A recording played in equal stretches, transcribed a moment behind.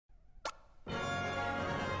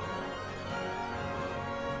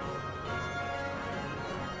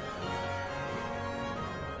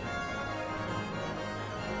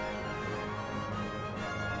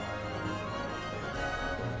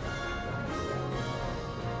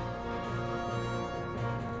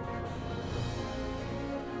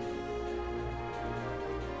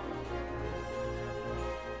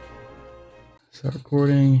Start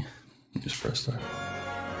recording. Just press start.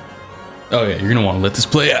 Oh yeah, you're gonna want to let this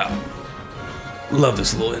play out. Love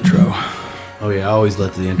this little intro. Oh yeah, I always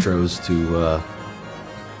let the intros to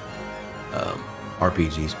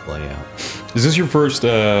RPGs play out. Is this your first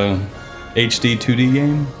HD 2D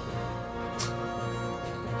game?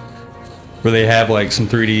 Where they have like some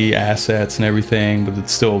 3D assets and everything, but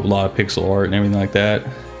it's still a lot of pixel art and everything like that,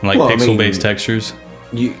 and like pixel-based textures.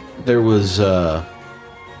 There was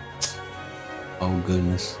oh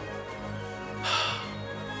goodness.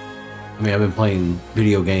 I mean, I've been playing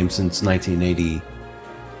video games since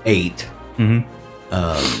 1988.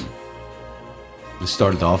 It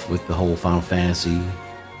started off with the whole Final Fantasy,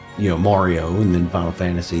 Mario, and then Final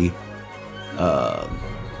Fantasy,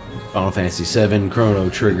 Final Fantasy 7, Chrono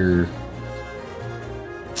Trigger.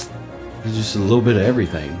 There's just a little bit of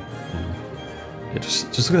everything. Yeah,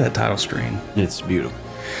 just look at that title screen. It's beautiful.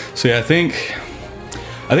 So yeah, I think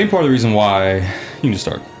part of the reason why you can just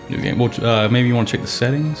start a new game. Well, maybe you want to check the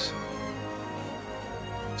settings.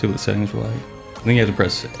 See what the settings were like. I think you have to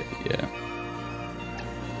press A, yeah.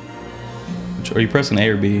 Are you pressing A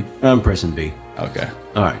or B? I'm pressing B. Okay.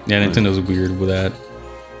 All right. Yeah, Nintendo's weird with that.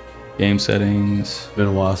 Game settings. It's been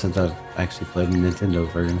a while since I've actually played a Nintendo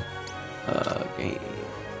version. Game.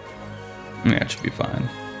 Yeah, it should be fine.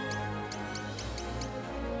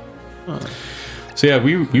 So yeah,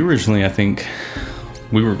 we originally, I think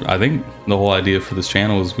the whole idea for this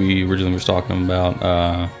channel was we originally were talking about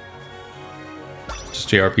just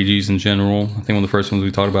JRPGs in general. I think one of the first ones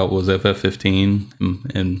we talked about was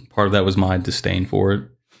FF15, and part of that was my disdain for it.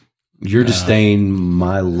 Your disdain,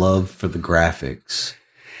 my love for the graphics.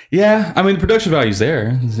 Yeah, I mean, the production value's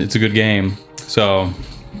there. It's a good game. So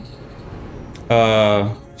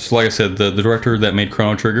like I said, the director that made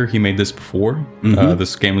Chrono Trigger, he made this before.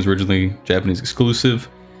 This game was originally Japanese exclusive.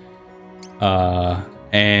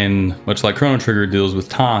 And much like Chrono Trigger deals with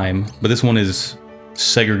time, but this one is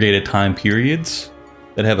segregated time periods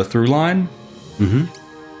that have a through line.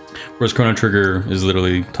 Whereas Chrono Trigger is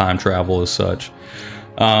literally time travel as such.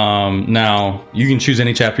 Now, you can choose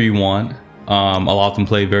any chapter you want. A lot of them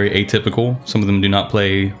play very atypical. Some of them do not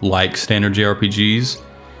play like standard JRPGs.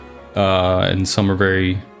 And some are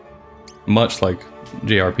very much like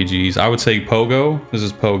JRPGs. I would say Pogo. This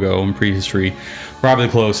is Pogo in prehistory. Probably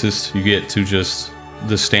the closest you get to just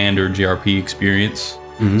the standard JRPG experience.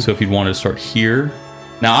 So if you'd wanted to start here.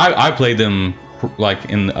 Now, I played them like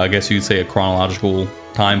in, I guess you'd say, a chronological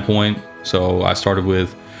time point. So I started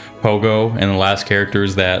with Pogo, and the last character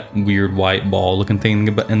is that weird white ball looking thing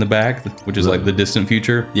in the back, which is like the distant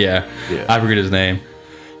future. Yeah. I forget his name.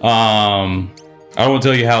 I won't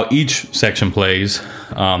tell you how each section plays.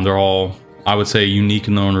 They're all, I would say, unique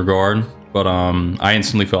in their own regard. But I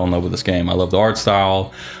instantly fell in love with this game. I love the art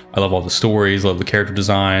style. I love all the stories. Love the character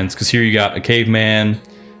designs. Because here you got a caveman.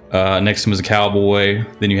 Next to him is a cowboy.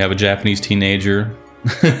 Then you have a Japanese teenager.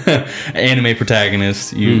 Anime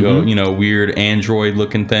protagonist. You go, weird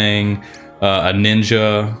android-looking thing. A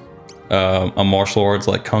ninja. A martial arts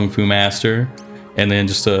like Kung Fu master. And then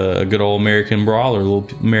just a good old American brawler, a little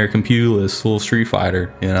American pugilist, a little Street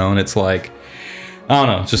Fighter, and it's like, I don't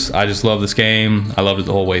know, I just love this game. I loved it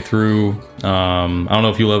the whole way through. I don't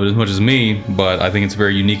know if you love it as much as me, but I think it's a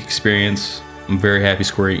very unique experience. I'm very happy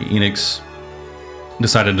Square Enix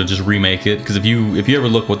decided to just remake it, because if you ever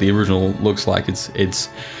look what the original looks like, it's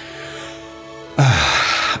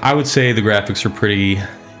I would say the graphics are pretty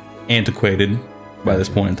antiquated by this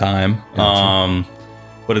point in time.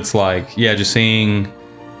 But it's like, yeah, just seeing,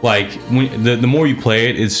 like, when the more you play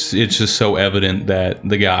it, it's just so evident that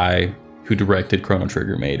the guy who directed Chrono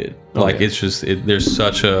Trigger made it. It's just, there's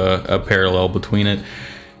such a parallel between it.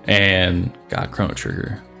 And God, Chrono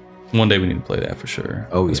Trigger. One day we need to play that for sure.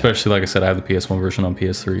 Oh, yeah. Especially, like I said, I have the PS1 version on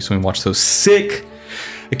PS3, so we can watch those sick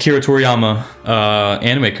Akira Toriyama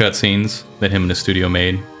anime cutscenes that him and his studio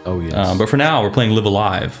made. Oh, yes. But for now, we're playing Live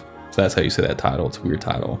Alive. So that's how you say that title. It's a weird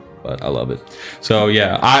title, but I love it. So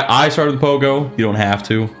yeah, I started with Pogo. You don't have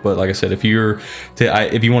to, but like I said, if you want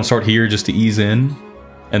to start here just to ease in,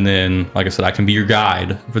 and then like I said, I can be your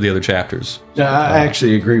guide for the other chapters. Yeah, I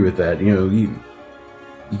actually agree with that. You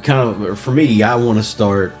kind of, for me, I want to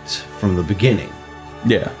start from the beginning.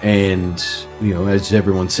 Yeah, and as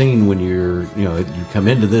everyone's seen, when you come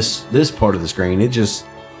into this part of the screen, it just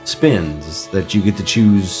spins. That you get to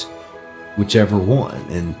choose whichever one,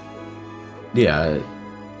 and yeah,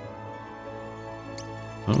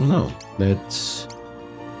 I don't know. That's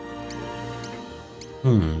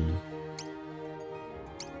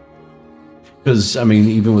because I mean,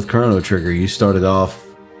 even with Chrono Trigger, you started off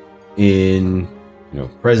in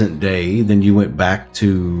present day, then you went back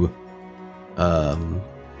to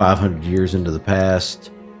 500 years into the past,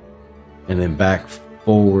 and then back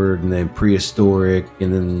forward, and then prehistoric,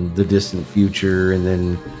 and then the distant future, and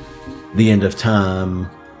then the end of time,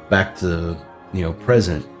 back to, you know,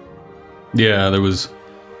 present. Yeah, there was...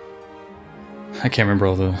 I can't remember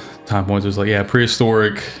all the time points. There's like, yeah,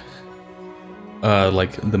 prehistoric,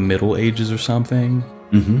 like the Middle Ages or something.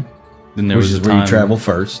 Mm-hmm. Then there Which was is the where time, you travel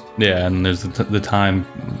first. Yeah, and there's the time...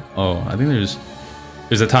 Oh, I think there's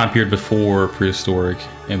a time period before prehistoric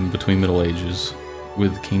and between Middle Ages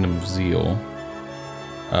with Kingdom of Zeal.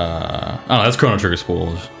 Oh, that's Chrono Trigger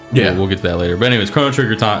spoilers. Yeah, we'll get to that later. But anyways, Chrono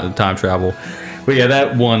Trigger time travel. But yeah,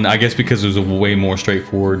 that one, I guess because it was a way more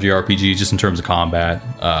straightforward JRPG just in terms of combat.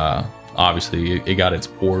 Obviously, it got its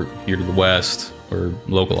port here to the West, or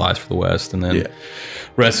localized for the West, and then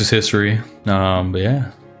rest is history. But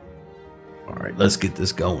yeah. All right, let's get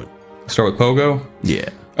this going. Start with Pogo? Yeah.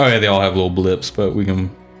 Oh yeah, they all have little blips, but we can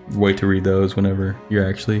wait to read those whenever you're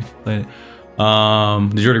actually playing it.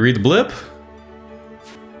 Did you already read the blip?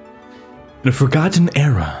 In a forgotten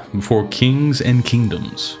era, before kings and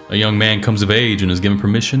kingdoms, a young man comes of age and is given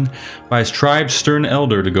permission by his tribe's stern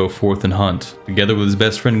elder to go forth and hunt, together with his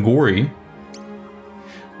best friend Gori.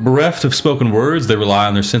 Bereft of spoken words, they rely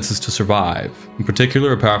on their senses to survive, in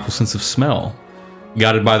particular a powerful sense of smell.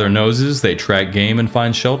 Guided by their noses, they track game and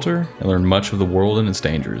find shelter, and learn much of the world and its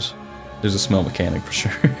dangers. There's a smell mechanic for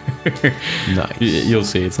sure. Nice. You'll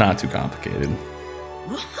see, it's not too complicated.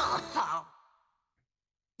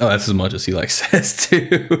 Oh, that's as much as he like says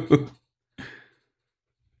too.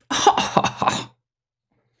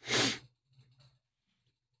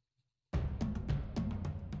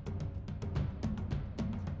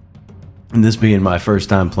 And this being my first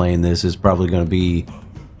time playing this is probably going to be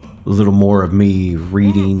a little more of me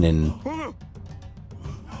reading and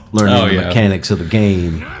learning the mechanics of the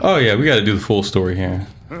game. Oh yeah, we got to do the full story here.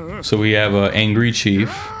 So we have an angry chief.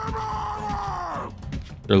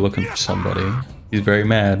 They're looking for somebody. He's very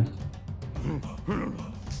mad.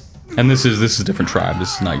 And this is a different tribe.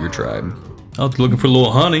 This is not your tribe. Oh, they're looking for a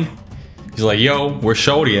little honey. He's like, yo, where's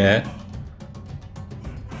Shorty at?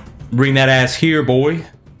 Bring that ass here, boy.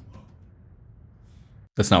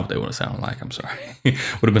 That's not what they would have sounded like. I'm sorry. Would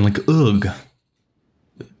have been like, ugh.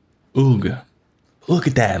 Ugh. Look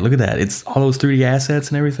at that. Look at that. It's all those 3D assets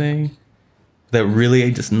and everything. That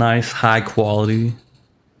really just nice, high quality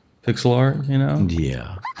pixel art, you know?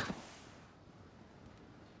 Yeah.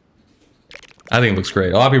 I think it looks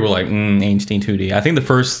great. A lot of people are like, HD 2D. I think the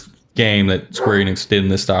first game that Square Enix did in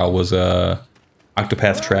this style was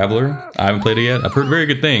Octopath Traveler. I haven't played it yet. I've heard very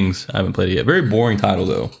good things. I haven't played it yet. Very boring title,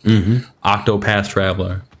 though. Octopath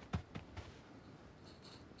Traveler.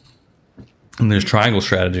 And there's Triangle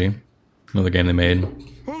Strategy. Another game they made.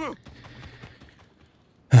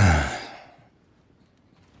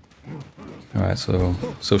 Alright, so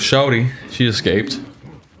Shouty, she escaped.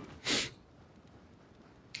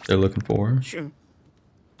 They're looking for her. Sure.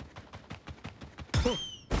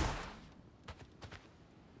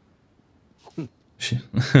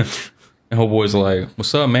 And whole boy's like,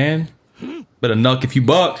 what's up, man? Better knuck if you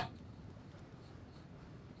buck.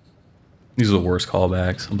 These are the worst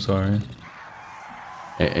callbacks. I'm sorry.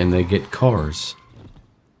 And they get cars.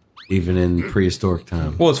 Even in prehistoric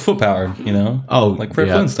time. Well, it's foot powered, you know? Oh, like Fred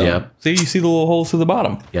Flintstone. Yeah. See, you see the little holes to the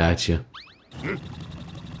bottom. Gotcha. I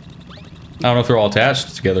don't know if they're all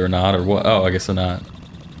attached together or not, or what. Oh, I guess they're not.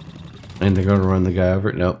 And they're going to run the guy over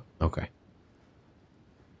it? Nope. Okay.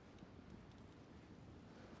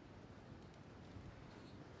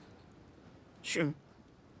 Sure.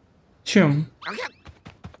 Chum. Okay.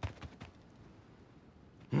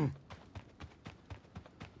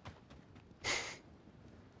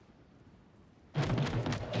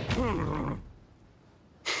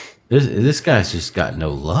 This guy's just got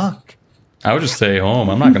no luck. I would just stay home.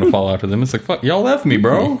 I'm not going to fall after them. It's like, fuck, y'all left me,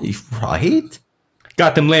 bro. Right?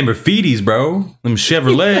 Got them Lamborghinis, bro. Them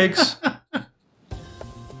Chevrolets.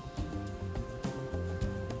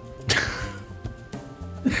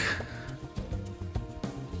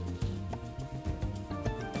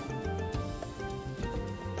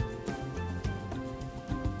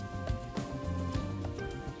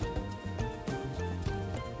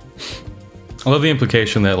 I love the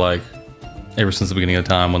implication that, like, ever since the beginning of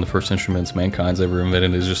time, one of the first instruments mankind's ever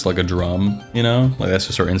invented is just like a drum, you know? Like, that's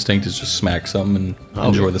just our instinct, is just smack something and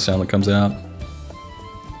enjoy the sound that comes out.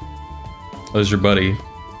 Oh, there's your buddy,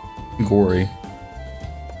 Gori.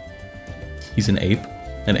 He's an ape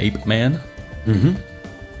man. Mm-hmm.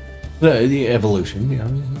 The evolution, yeah.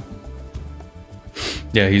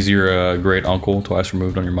 Yeah, he's your great uncle, twice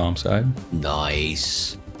removed on your mom's side.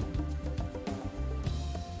 Nice.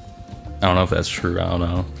 I don't know if that's true, I don't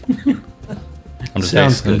know. I'm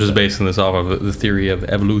just basing this off of the theory of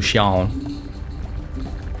evolution.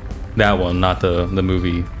 That one, not the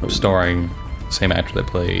movie starring the same actor that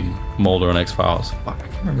played Mulder on X-Files. Fuck, I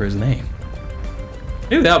can't remember his name.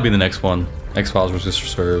 Maybe that'll be the next one. X-Files vs.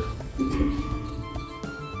 Reserve.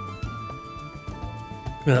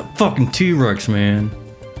 That fucking T-Rex, man.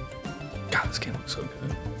 God, this game looks so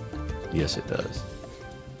good. Yes, it does.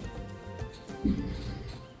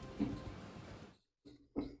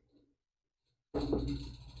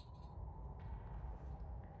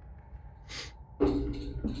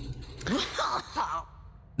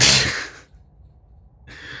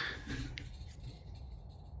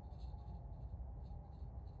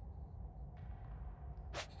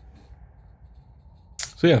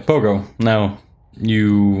 So yeah, Pogo. Now,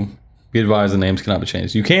 you be advised the names cannot be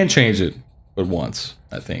changed. You can change it, but once,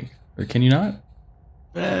 I think. Or can you not?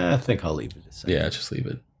 I think I'll leave it the same. Yeah, just leave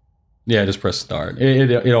it. Yeah, just press start.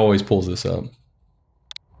 It always pulls this up.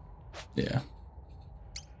 Yeah.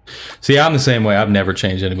 See, I'm the same way. I've never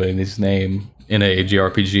changed anybody's name in a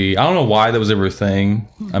JRPG. I don't know why that was ever a thing.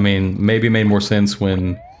 I mean, maybe it made more sense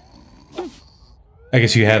when... I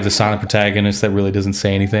guess you have the silent protagonist that really doesn't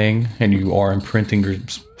say anything, and you are imprinting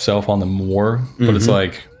yourself on them more. But it's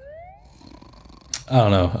like, I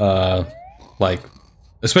don't know, like,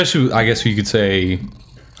 especially, I guess you could say,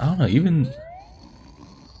 I don't know, even,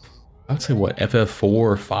 I would say what, FF4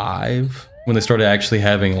 or 5, when they started actually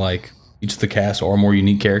having like each of the cast or more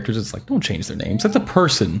unique characters. It's like, don't change their names. That's a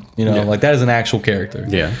person, you know, like that is an actual character.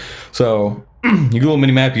 Yeah. So you get a little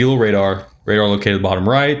mini map, you get a little radar located at the bottom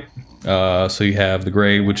right. So you have the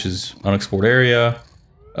gray, which is unexplored area,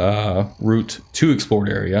 route to explored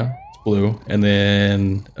area, it's blue, and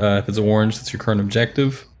then if it's orange, that's your current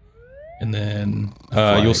objective, and then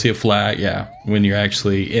you'll see a flag, yeah, when you're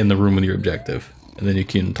actually in the room with your objective, and then you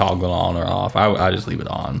can toggle on or off. I just leave it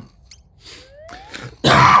on.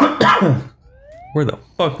 Where the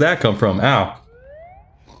fuck that come from? Ow.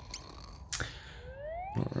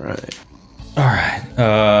 All right.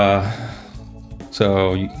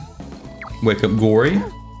 So you wake up Gory,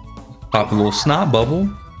 pop a little snot bubble.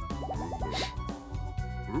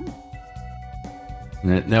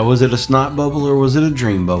 Now, was it a snot bubble or was it a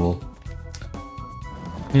dream bubble?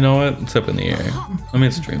 You know what? It's up in the air. I mean,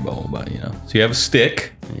 it's a dream bubble, but you know. So you have a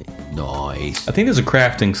stick. Nice. I think there's a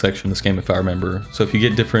crafting section in this game, if I remember. So if you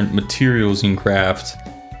get different materials, you can craft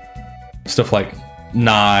stuff like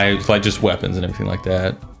knives, like just weapons and everything like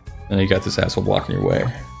that. And you got this asshole blocking your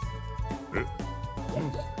way.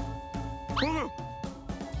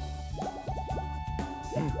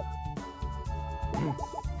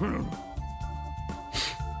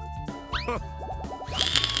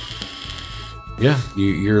 Yeah,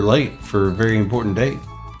 you're late for a very important date.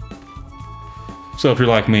 So if you're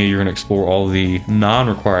like me, you're going to explore all the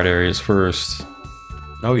non-required areas first.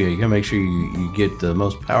 Oh yeah, you gotta make sure you get the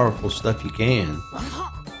most powerful stuff you can.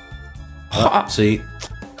 See,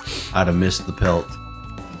 I'd have missed the pelt.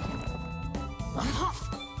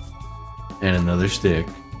 And another stick.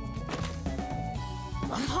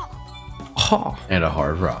 And a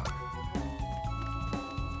hard rock.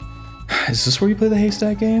 Is this where you play the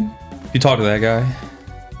haystack game? You talk to that guy.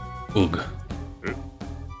 Ugh.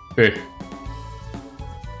 Hey.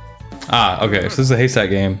 Ah, okay. So this is a haystack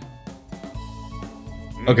game.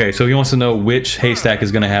 Okay, so he wants to know which haystack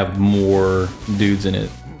is going to have more dudes in it.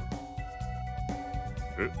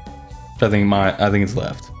 I think it's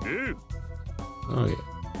left. Oh yeah.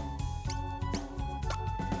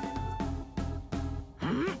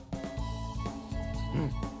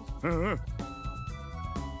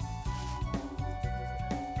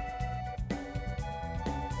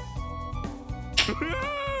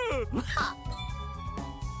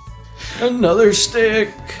 Another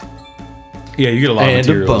stick. Yeah, you get a lot of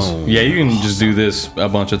materials. A bone. Yeah, you can just do this a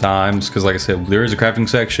bunch of times because, like I said, there is a crafting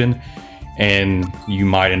section, and you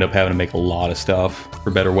might end up having to make a lot of stuff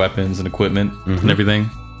for better weapons and equipment and everything.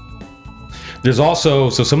 There's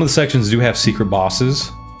also, so some of the sections do have secret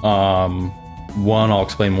bosses. One I'll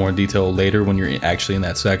explain more in detail later when you're actually in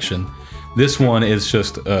that section. This one is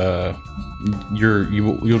just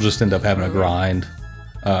you'll just end up having a grind.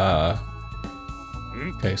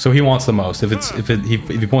 Okay, so he wants the most. If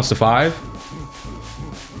he points to 5,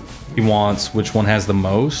 he wants which one has the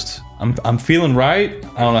most. I'm feeling right.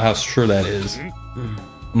 I don't know how sure that is. I'm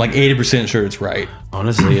like 80% sure it's right.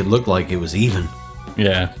 Honestly, it looked like it was even.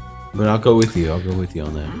 Yeah. But I'll go with you. I'll go with you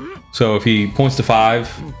on that. So if he points to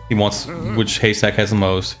 5, he wants which haystack has the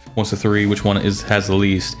most. If he points to 3, which one has the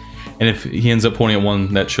least. And if he ends up pointing at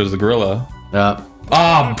one that shows the gorilla.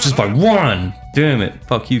 Ah, just by 1. Damn it.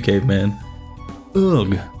 Fuck you, caveman.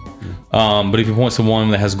 Ugh. But if he wants the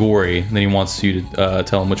one that has gory, then he wants you to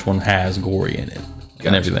tell him which one has gory in it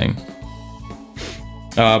and everything.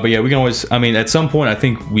 But yeah, we can always, I mean, at some point, I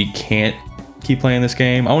think we can't keep playing this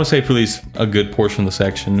game. I want to say for at least a good portion of the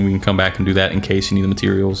section, we can come back and do that in case you need the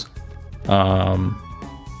materials.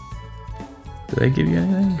 Did they give you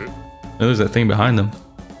anything? Oh, there's that thing behind them.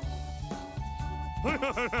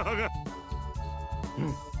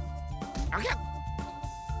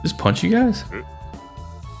 Just punch you guys?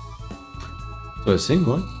 So it seemed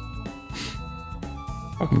like.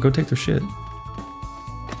 Fucking go take their shit.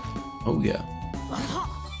 Oh yeah.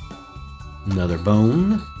 Another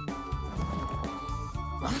bone.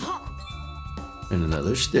 And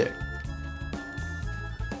another stick.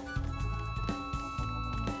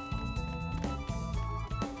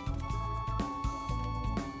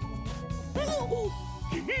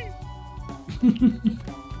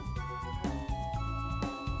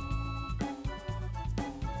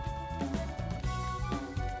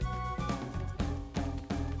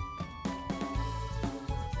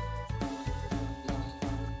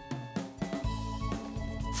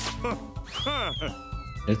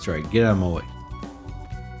 That's right, get out of my way.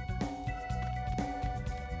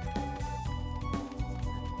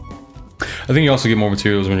 I think you also get more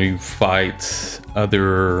materials when you fight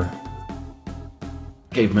other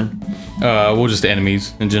cavemen. Well, just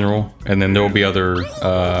enemies in general, and then there will be other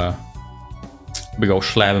big old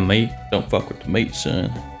slab of meat. Don't fuck with the meat,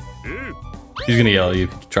 son. He's gonna yell at you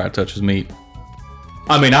if you try to touch his meat.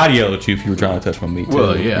 I mean, I'd yell at you if you were trying to touch my meat.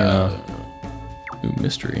 Well, too, yeah. You know? Ooh,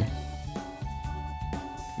 mystery.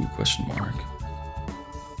 Ooh, question mark.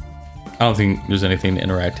 I don't think there's anything to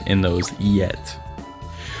interact in those yet.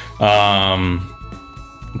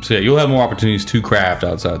 So yeah, you'll have more opportunities to craft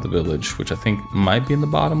outside the village, which I think might be in the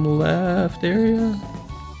bottom left area,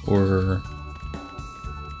 or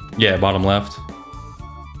yeah, bottom left.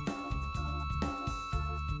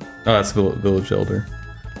 Oh, that's the village elder.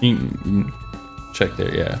 You can check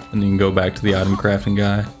there, yeah, and you can go back to the item crafting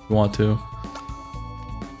guy if you want to.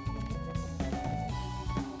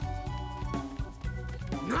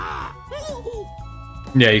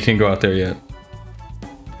 Yeah, you can't go out there yet.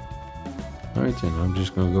 Alright then, I'm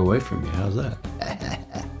just gonna go away from you. How's that?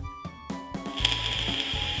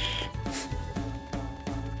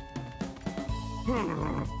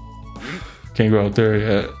 Can't go out there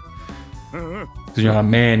yet. Because you're not a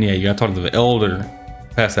man yet. You gotta talk to the elder.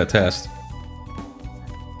 Pass that test.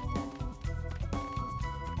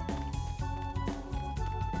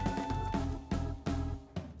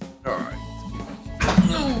 Alright.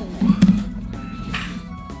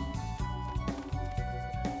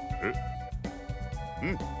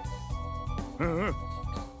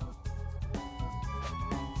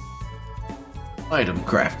 Item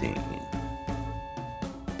crafting.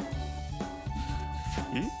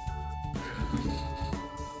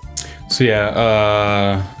 So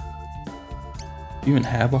yeah, you even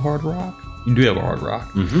have a hard rock? You do have a hard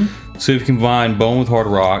rock. Mm-hmm. So if you combine bone with hard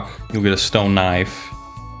rock, you'll get a stone knife.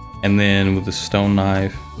 And then with the stone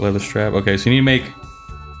knife, leather strap. Okay, so you need to make,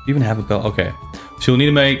 you even have a belt. Okay, so you'll need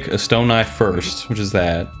to make a stone knife first, which is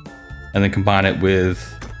that. And then combine it with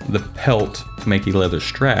the pelt to make a leather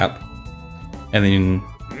strap. And then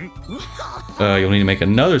you'll need to make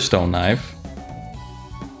another stone knife.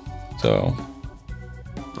 So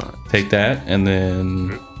take that and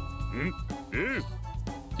then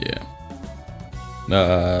yeah.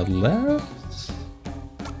 Left.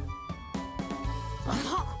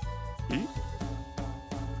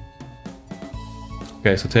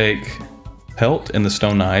 Okay, so take pelt and the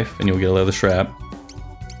stone knife, and you'll get a leather strap.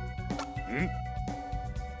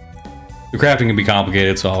 The crafting can be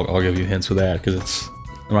complicated, so I'll give you hints for that, because it's,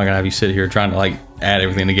 I'm not gonna have you sit here trying to like add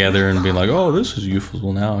everything together and be like, oh, this is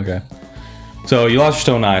useful now. Okay, so you lost your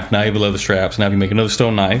stone knife, now you have a leather strap, so now if you make another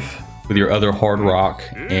stone knife with your other hard rock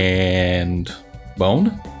and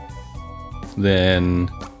bone, then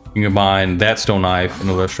you can combine that stone knife and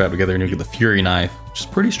the leather strap together, and you get the fury knife, which is a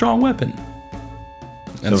pretty strong weapon.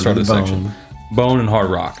 And start this section. Bone and hard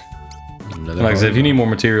rock. Like I said, if you need more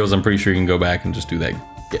materials, I'm pretty sure you can go back and just do that,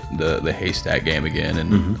 the haystack game again,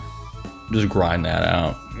 and just grind that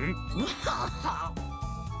out.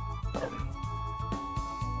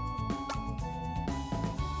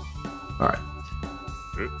 All right.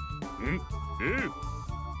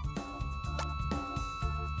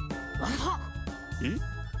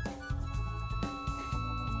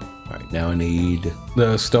 All right. Now I need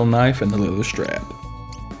the stone knife and the leather strap.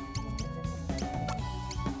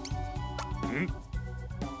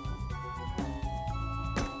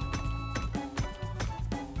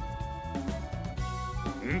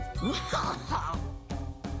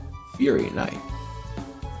 fury knife.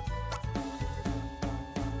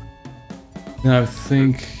 And I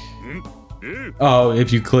think... Oh,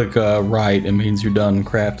 if you click right, it means you're done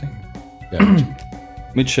crafting.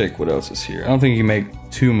 Let me check what else is here. I don't think you can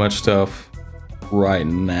make too much stuff right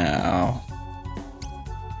now.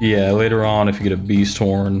 Yeah, later on, if you get a beast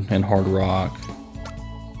horn and hard rock,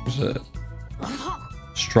 there's a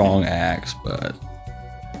strong axe, but...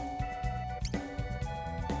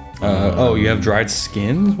 oh, you have dried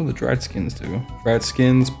skins? What do the dried skins do? Dried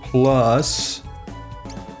skins plus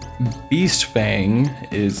Beast Fang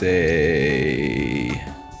is a...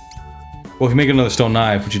 Well, if you make another stone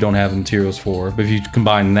knife, which you don't have the materials for, but if you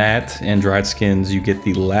combine that and dried skins, you get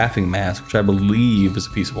the laughing mask, which I believe is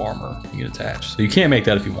a piece of armor you can attach. So you can't make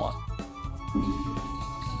that if you want.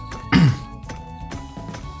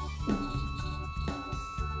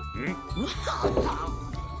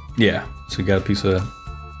 Yeah, so you got a piece of...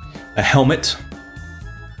 a helmet.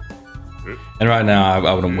 And right now,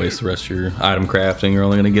 I wouldn't waste the rest of your item crafting. You're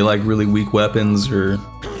only going to get like really weak weapons or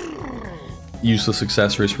useless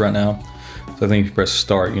accessories right now. So I think if you press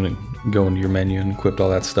start, you can go into your menu and equip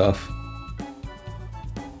all that stuff.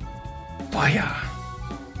 Fire.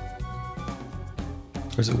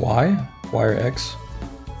 Or is it Y? Y or X?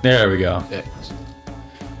 There we go. X.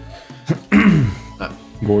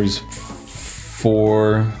 Gory's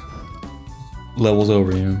 4 levels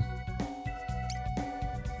over you.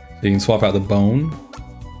 So you can swap out the bone.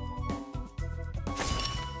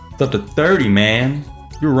 It's up to 30, man.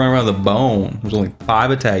 You were running around the bone. There's only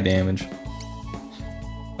 5 attack damage.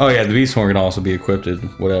 Oh yeah, the beast horn can also be equipped with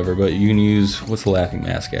whatever, but you can use... What's the laughing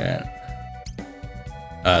mask at?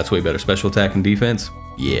 It's way better. Special attack and defense?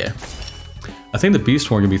 Yeah. I think the beast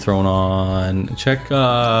horn can be thrown on... Check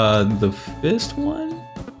the fist one?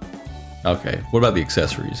 Okay, what about the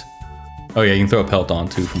accessories? Oh yeah, you can throw a pelt on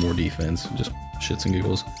too for more defense. Just shits and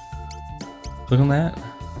giggles. Click on that.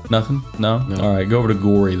 Nothing? No? Alright, go over to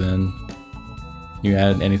Gory then. You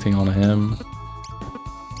add anything onto him?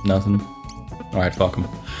 Nothing? Alright, fuck him.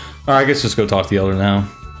 Alright, I guess just go talk to the Elder now.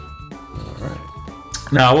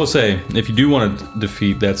 Alright. Now, I will say, if you do want to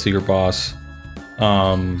defeat that secret boss,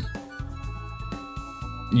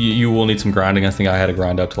 you will need some grinding. I think I had to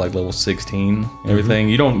grind up to like level 16 and everything.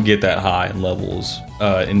 You don't get that high in levels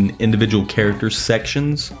in individual character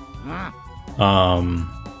sections.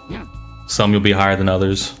 Some you'll be higher than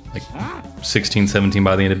others, like 16, 17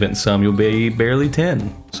 by the end of it, and some you'll be barely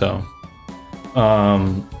 10. So,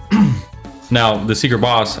 now the secret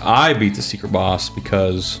boss, I beat the secret boss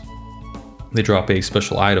because they drop a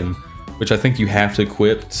special item, which I think you have to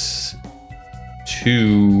equip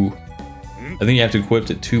to... I think you have to equip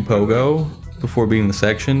it to Pogo before beating the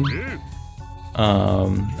section.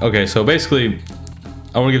 Okay, so basically,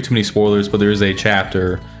 I don't want to give too many spoilers, but there is a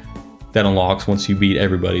chapter that unlocks once you beat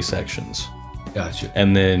everybody's sections. Gotcha.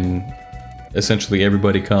 And then, essentially,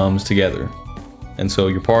 everybody comes together. And so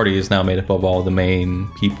your party is now made up of all the main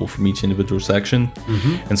people from each individual section.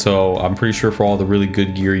 And so I'm pretty sure for all the really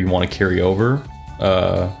good gear you want to carry over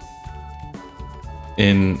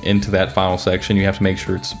into that final section, you have to make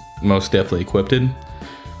sure it's most definitely equipped.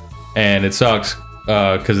 And it sucks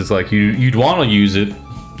because it's like you'd want to use it.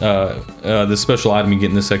 The special item you get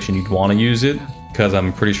in this section, you'd want to use it because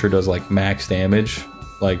I'm pretty sure it does like max damage,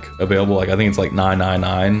 like available. Like I think it's like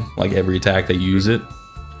 999, like every attack they use it.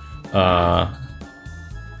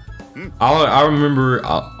 I remember,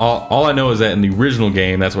 all I know is that in the original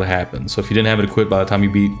game, that's what happened. So if you didn't have it equipped by the time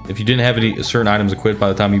you beat, if you didn't have any certain items equipped by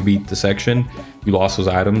the time you beat the section, you lost those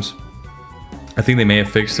items. I think they may have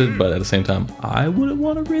fixed it, but at the same time, I wouldn't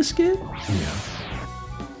want to risk it. Yeah.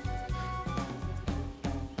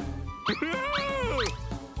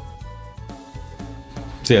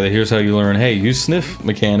 So yeah, here's how you learn. Hey, use sniff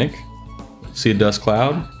mechanic. See a dust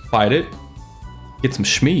cloud, fight it, get some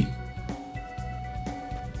schmeat.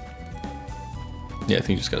 Yeah, I think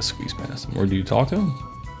you just gotta squeeze past him. Or do you talk to him?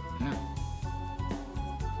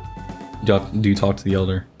 Do you talk to the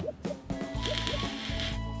Elder?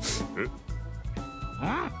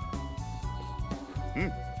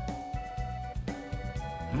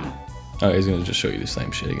 Oh, he's gonna just show you the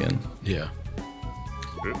same shit again. Yeah.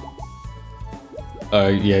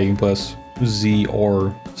 Yeah, you can press Z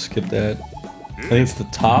or skip that. I think it's the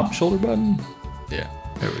top shoulder button. Yeah,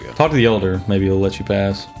 there we go. Talk to the Elder. Maybe he'll let you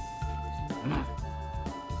pass.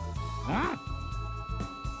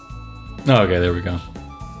 Oh, okay, there we go.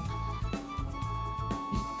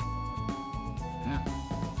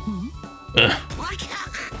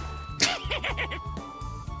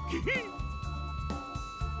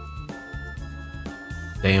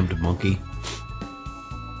 Damned monkey.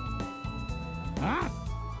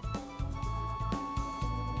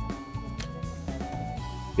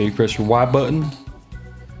 Okay, you press your Y button.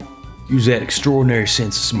 Use that extraordinary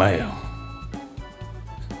sense of smell.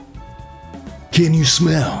 Can you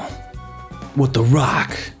smell what the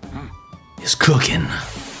Rock is cooking? You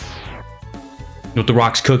know what the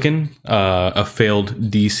Rock's cooking? A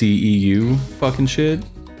failed DCEU fucking shit.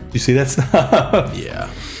 You see that stuff? Yeah.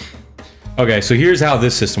 Okay, so here's how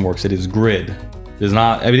this system works. It is grid. It is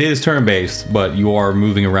not. I mean, it is turn-based, but you are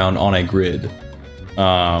moving around on a grid.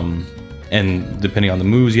 And depending on the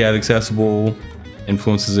moves you have accessible,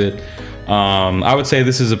 influences it. I would say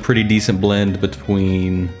this is a pretty decent blend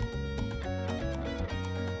between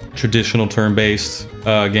traditional turn-based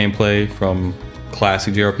gameplay from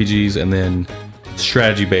classic JRPGs and then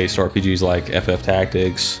strategy-based RPGs like FF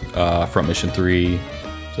Tactics, Front Mission 3,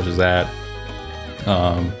 such as that.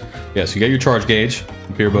 Yeah, so you got your charge gauge,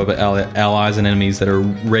 appear above allies and enemies that are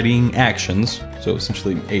readying actions. So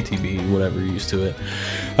essentially ATB, whatever you're used to it.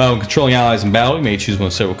 Controlling allies in battle, you may choose one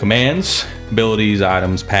of several commands. Abilities,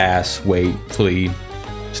 items, pass, wait, flee,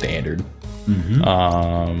 standard.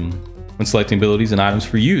 When selecting abilities and items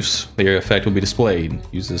for use, their effect will be displayed.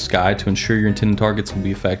 Use this guide to ensure your intended targets will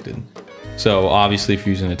be affected. So obviously if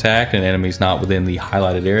you're using an attack and an enemy's not within the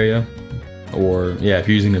highlighted area, or yeah, if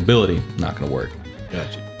you're using an ability, not gonna work.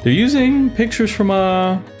 Gotcha. They're using pictures from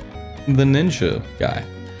the ninja guy.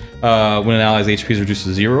 When an ally's HP is reduced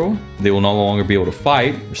to 0, they will no longer be able to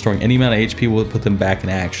fight. Restoring any amount of HP will put them back in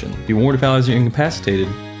action. Be warned if allies are incapacitated,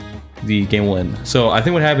 the game will end. So I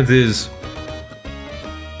think what happens is,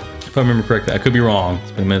 if I remember correctly, I could be wrong.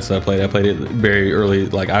 It's been a minute since I played it. I played it very early.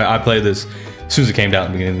 Like I played this as soon as it came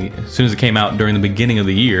out. As soon as it came out during the beginning of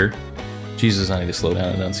the year. Jesus, I need to slow down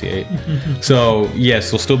and enunciate. So yes,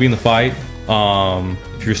 they'll still be in the fight.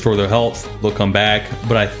 If you restore their health, they'll come back.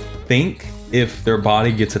 But I think if their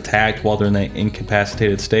body gets attacked while they're in that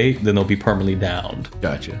incapacitated state, then they'll be permanently downed.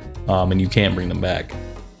 Gotcha. And you can't bring them back.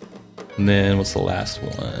 And then what's the last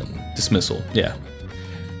one? Dismissal. Yeah.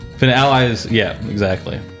 If an ally is, yeah,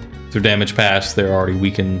 exactly. If their damage passed, they're already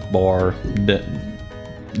weakened, bar,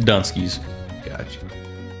 Dunskies. Gotcha.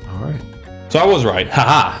 All right. So I was right.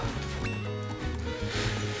 Haha.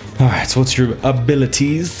 All right. So what's your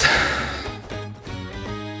abilities?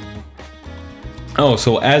 Oh,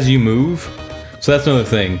 so as you move, so that's another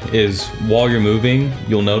thing, is while you're moving,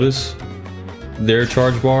 you'll notice their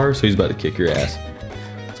charge bar, so he's about to kick your ass.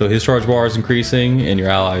 So his charge bar is increasing, and your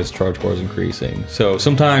ally's charge bar is increasing. So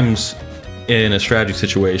sometimes in a strategy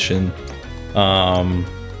situation,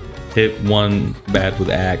 hit one bad with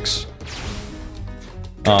axe.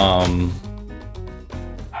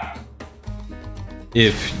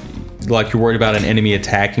 If like you're worried about an enemy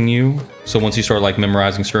attacking you, so once you start like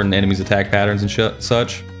memorizing certain enemies' attack patterns and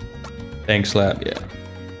such, tank slap, yeah.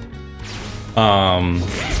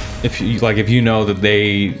 If you know that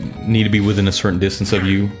they need to be within a certain distance of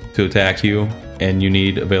you to attack you, and you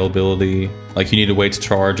need availability, like you need to wait to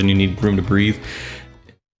charge and you need room to breathe,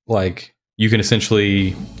 like you can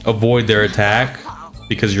essentially avoid their attack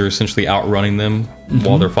because you're essentially outrunning them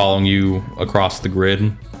while they're following you across the grid.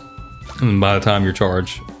 And by the time your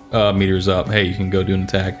charge meter's up, hey, you can go do an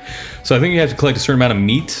attack. So I think you have to collect a certain amount of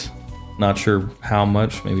meat. Not sure how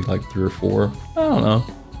much, maybe like 3 or 4. I don't know.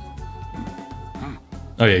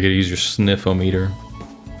 Oh yeah, you gotta use your sniffometer.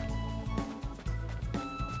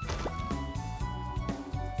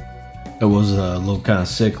 It was a little kind of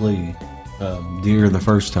sickly deer the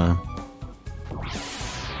first time.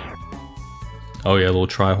 Oh yeah, a little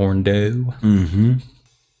tri-horn doe.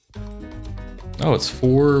 Oh, it's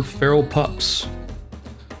 4 feral pups.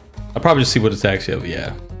 I'll probably just see what attacks you have,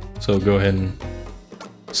 yeah. So go ahead and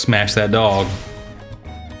smash that dog.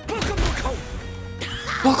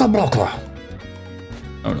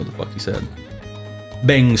 I don't know what the fuck he said.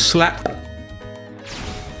 Bang slap.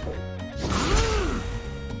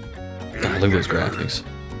 God, look at those graphics.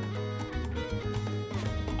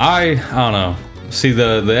 I don't know. See,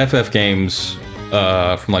 the FF games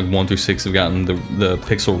from like 1 through 6 have gotten the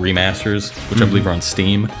pixel remasters, which I believe are on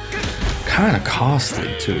Steam. Kind of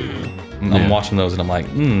costly too. I'm watching those and I'm like,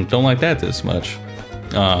 don't like that this much.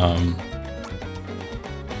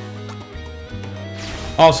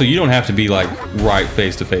 Also, you don't have to be like right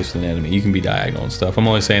face to face with an enemy. You can be diagonal and stuff. I'm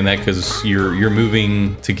only saying that because you're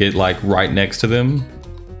moving to get like right next to them,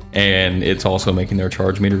 and it's also making their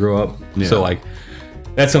charge meter go up. Yeah. So like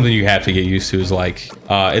that's something you have to get used to. Is like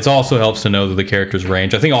it also helps to know that the character's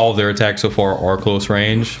range. I think all of their attacks so far are close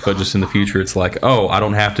range, but just in the future, it's like, oh, I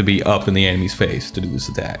don't have to be up in the enemy's face to do this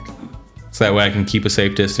attack. So that way I can keep a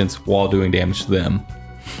safe distance while doing damage to them.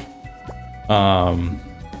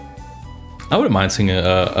 I wouldn't mind seeing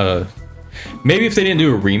maybe if they didn't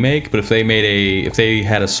do a remake, but if they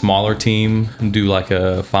had a smaller team and do like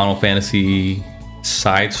a Final Fantasy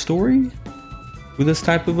side story with this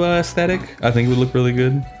type of aesthetic, I think it would look really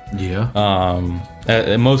good. Yeah.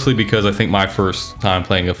 Mostly because I think my first time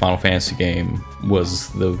playing a Final Fantasy game was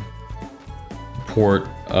the port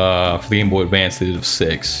for the Game Boy Advance they did of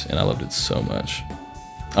 6, and I loved it so much.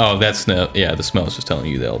 Oh, that's yeah, the smell is just telling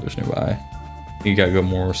you the Elder's nearby. You gotta go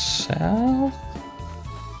more south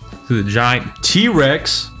to the giant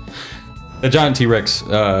T-Rex. The giant T-Rex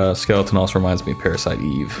skeleton also reminds me of Parasite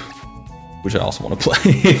Eve, which I also want to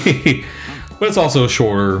play. But it's also a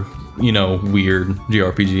shorter, you know, weird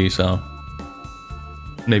JRPG, so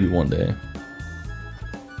maybe one day.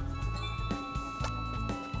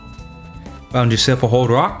 Found yourself a whole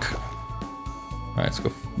rock. All right, let's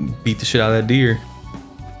go beat the shit out of that deer.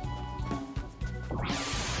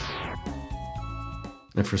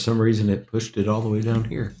 And for some reason, it pushed it all the way down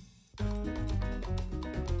here.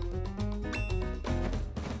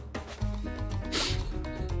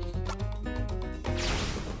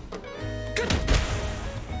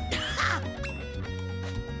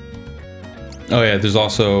 Oh yeah, there's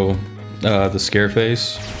also the scare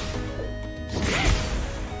face.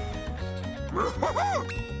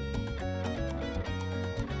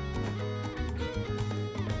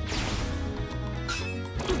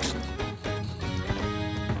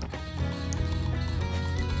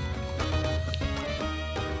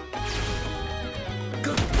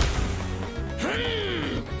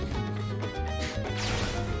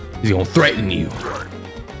 He's gonna threaten you.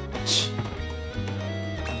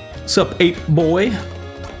 What's up, ape boy?